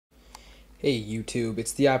Hey YouTube,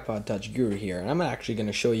 it's the iPod Touch Guru here, and I'm actually going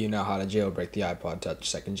to show you now how to jailbreak the iPod Touch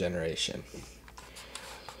second generation.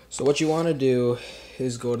 So what you want to do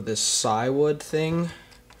is go to this Cydia thing.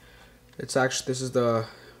 This is the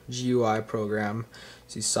GUI program.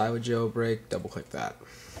 See Cydia Jailbreak, double click that.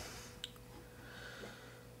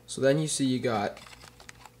 So then you see you got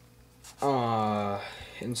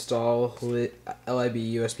install lib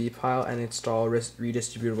USB file and install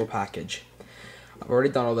redistributable package. I've already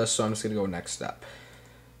done all this, so I'm just going to go next step.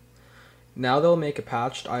 Now they'll make a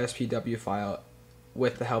patched ISPW file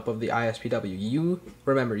with the help of the ISPW.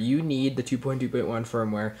 Remember, you need the 2.2.1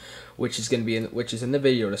 firmware, which is in the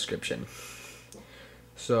video description.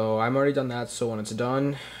 So I'm already done that, so when it's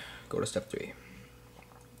done, go to step 3.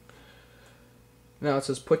 Now it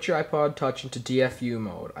says put your iPod Touch into DFU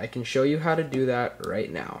mode. I can show you how to do that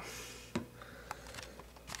right now.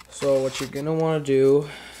 So what you're going to want to do,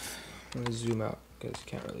 I'm going to zoom out because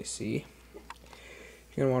you can't really see.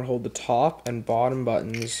 You're going to want to hold the top and bottom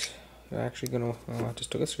buttons. You're actually going to, I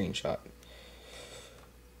just took a screenshot.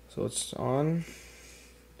 So it's on.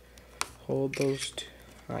 Hold those two.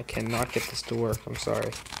 I cannot get this to work, I'm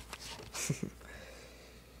sorry.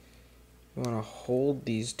 You want to hold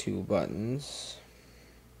these two buttons.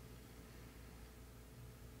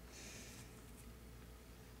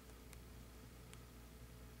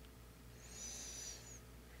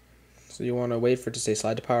 So you want to wait for it to say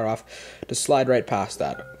slide to power off, to slide right past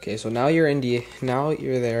that. Okay, so now you're now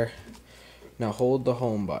you're there. Now hold the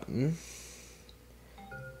home button.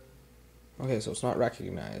 Okay, so it's not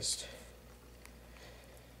recognized.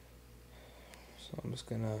 So I'm just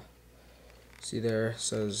gonna see there, it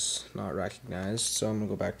says not recognized. So I'm gonna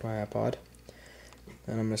go back to my iPod,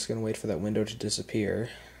 and I'm just gonna wait for that window to disappear.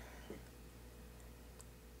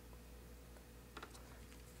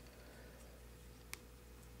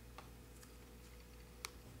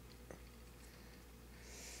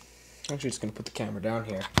 Actually, just gonna put the camera down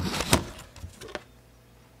here.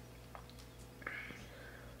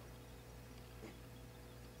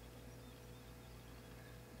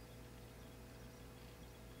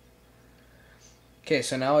 Okay,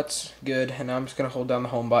 so now it's good, and now I'm just gonna hold down the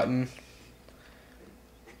home button.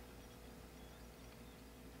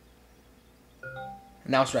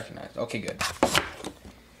 Now it's recognized. Okay, good.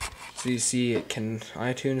 So you see,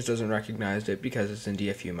 iTunes doesn't recognize it because it's in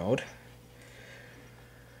DFU mode.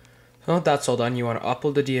 So that's all done. You want to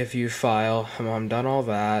upload the DFU file. I'm done all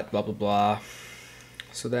that, blah blah blah.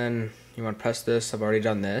 So then you want to press this. I've already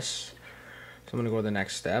done this. So I'm going to go to the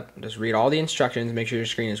next step. Just read all the instructions, make sure your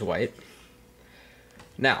screen is white.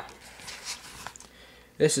 Now,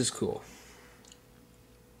 this is cool.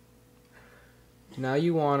 Now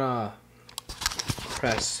you want to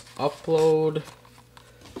press upload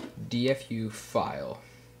DFU file.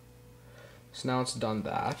 So now it's done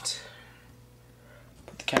that.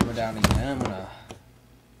 Camera down again. I'm gonna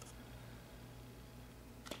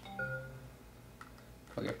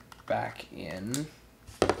plug it back in.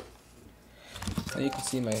 Now you can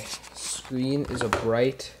see my screen is a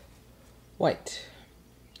bright white.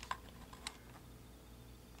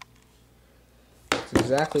 That's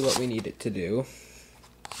exactly what we need it to do.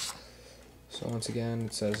 So once again,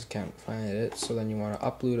 it says can't find it. So then you want to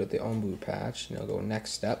upload it the boot patch. And you'll go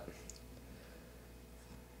next step.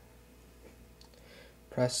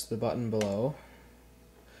 Press the button below.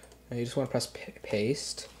 Now you just want to press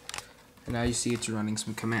paste, and now you see it's running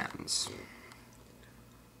some commands.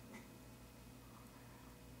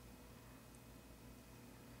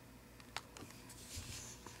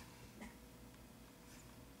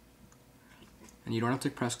 And you don't have to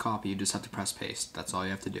press copy, you just have to press paste. That's all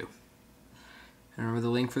you have to do. And remember, the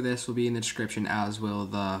link for this will be in the description, as will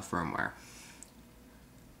the firmware.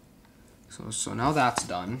 So now that's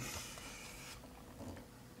done.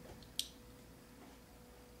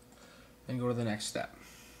 And go to the next step.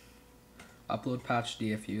 Upload patch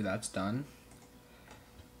DFU, that's done.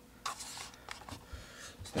 So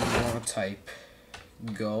then you want to type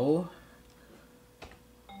go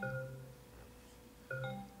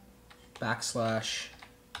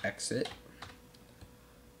 /exit .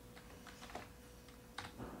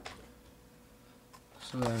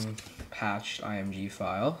 So then patched IMG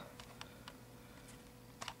file.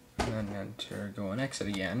 And then enter go and exit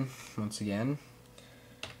again. Once again.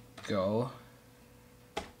 Go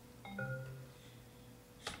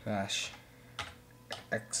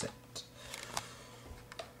 /exit.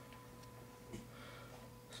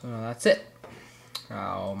 So now that's it.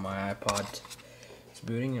 Now my iPod is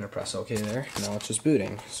booting. I'm gonna press OK there. Now it's just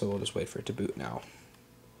booting. So we'll just wait for it to boot now.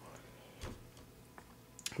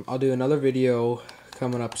 I'll do another video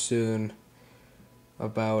coming up soon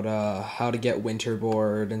about how to get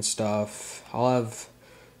winterboard and stuff. I'll have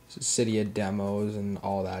Cydia demos and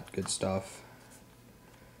all that good stuff.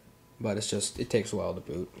 But it takes a while to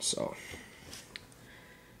boot, so.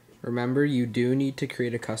 Remember, you do need to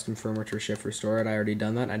create a custom firmware to shift restore it. I already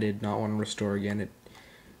done that. I did not want to restore again. It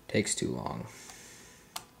takes too long.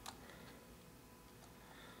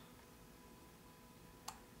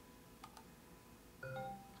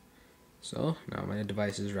 So, now my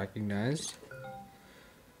device is recognized.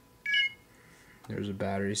 There's a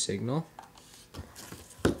battery signal.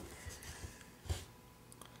 Let's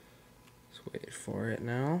wait for it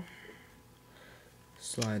now.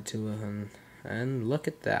 Slide to and look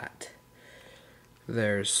at that.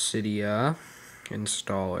 There's Cydia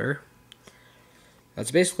Installer.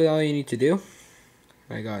 That's basically all you need to do.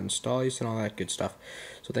 I got install use and all that good stuff.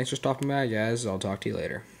 So thanks for stopping by, guys. I'll talk to you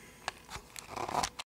later.